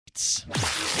This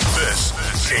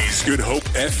is Good Hope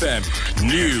FM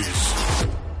News.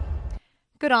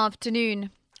 Good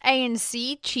afternoon.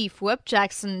 ANC Chief Whip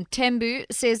Jackson Mthembu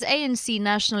says ANC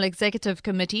National Executive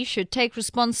Committee should take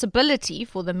responsibility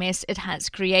for the mess it has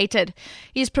created.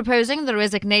 He is proposing the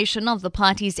resignation of the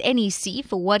party's NEC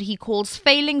for what he calls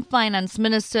failing Finance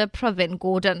Minister Pravin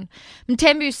Gordhan.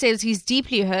 Mthembu says he's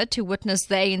deeply hurt to witness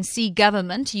the ANC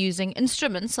government using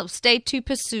instruments of state to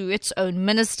pursue its own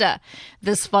minister.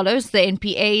 This follows the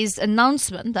NPA's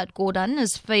announcement that Gordhan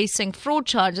is facing fraud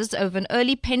charges over an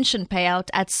early pension payout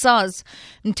at SARS.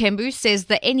 Mthembu says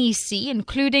the NEC,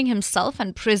 including himself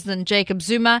and President Jacob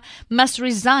Zuma, must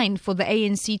resign for the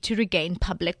ANC to regain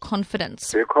public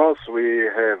confidence. Because we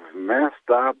have messed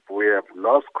up, we have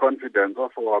lost confidence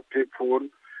of our people,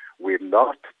 we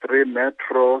lost 3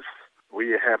 metros,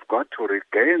 we have got to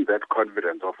regain that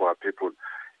confidence of our people.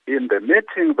 In the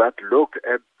meeting that looked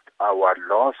at our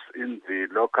loss in the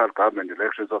local government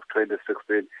elections of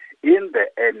 2016 in the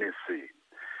NEC,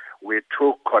 we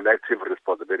took collective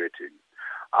responsibility.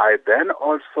 I then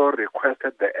also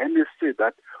requested the NEC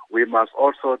that we must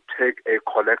also take a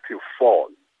collective fall.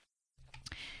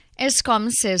 Eskom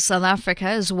says South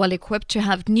Africa is well equipped to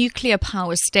have nuclear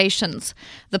power stations.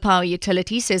 The power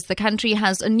utility says the country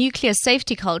has a nuclear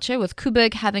safety culture, with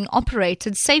Kuberg having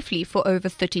operated safely for over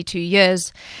 32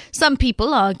 years. Some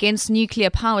people are against nuclear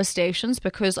power stations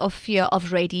because of fear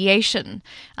of radiation.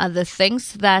 Others think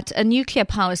that a nuclear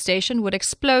power station would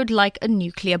explode like a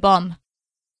nuclear bomb.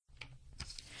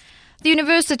 The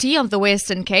University of the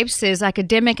Western Cape says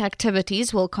academic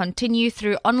activities will continue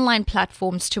through online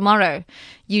platforms tomorrow.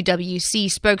 UWC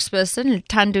spokesperson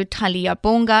Thando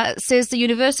Taliyabonga says the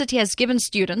university has given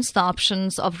students the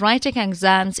options of writing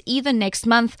exams either next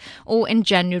month or in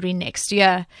January next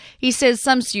year. He says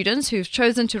some students who've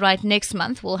chosen to write next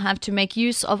month will have to make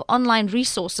use of online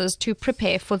resources to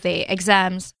prepare for their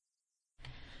exams.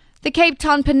 The Cape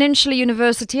Town Peninsula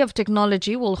University of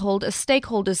Technology will hold a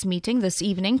stakeholders meeting this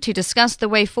evening to discuss the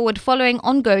way forward following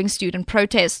ongoing student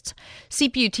protests.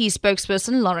 CPUT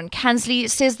spokesperson Lauren Kansley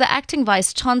says the acting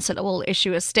vice-chancellor will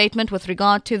issue a statement with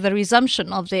regard to the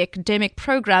resumption of the academic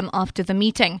program after the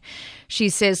meeting. She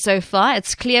says so far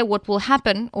it's clear what will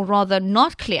happen, or rather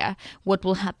not clear what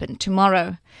will happen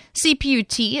tomorrow.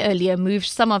 CPUT earlier moved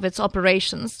some of its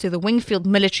operations to the Wingfield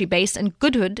military base in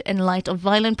Goodwood in light of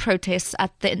violent protests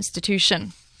at the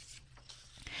institution.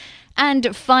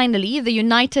 And finally, the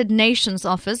United Nations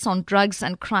Office on Drugs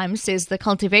and Crime says the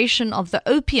cultivation of the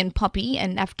opium poppy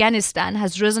in Afghanistan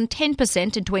has risen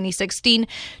 10% in 2016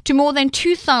 to more than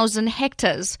 2,000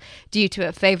 hectares. Due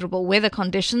to favorable weather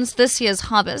conditions, this year's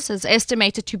harvest is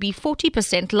estimated to be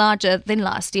 40% larger than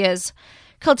last year's.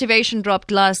 Cultivation dropped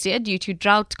last year due to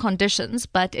drought conditions,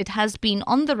 but it has been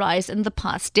on the rise in the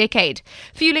past decade,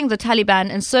 fueling the Taliban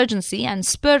insurgency and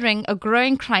spurring a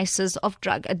growing crisis of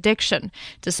drug addiction,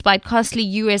 despite costly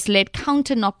US-led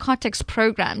counter-narcotics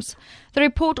programs. The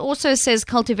report also says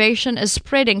cultivation is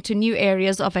spreading to new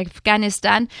areas of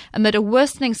Afghanistan amid a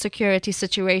worsening security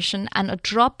situation and a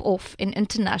drop-off in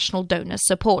international donor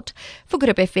support. For Good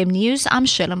Hope FM News, I'm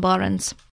Shirley Barnes.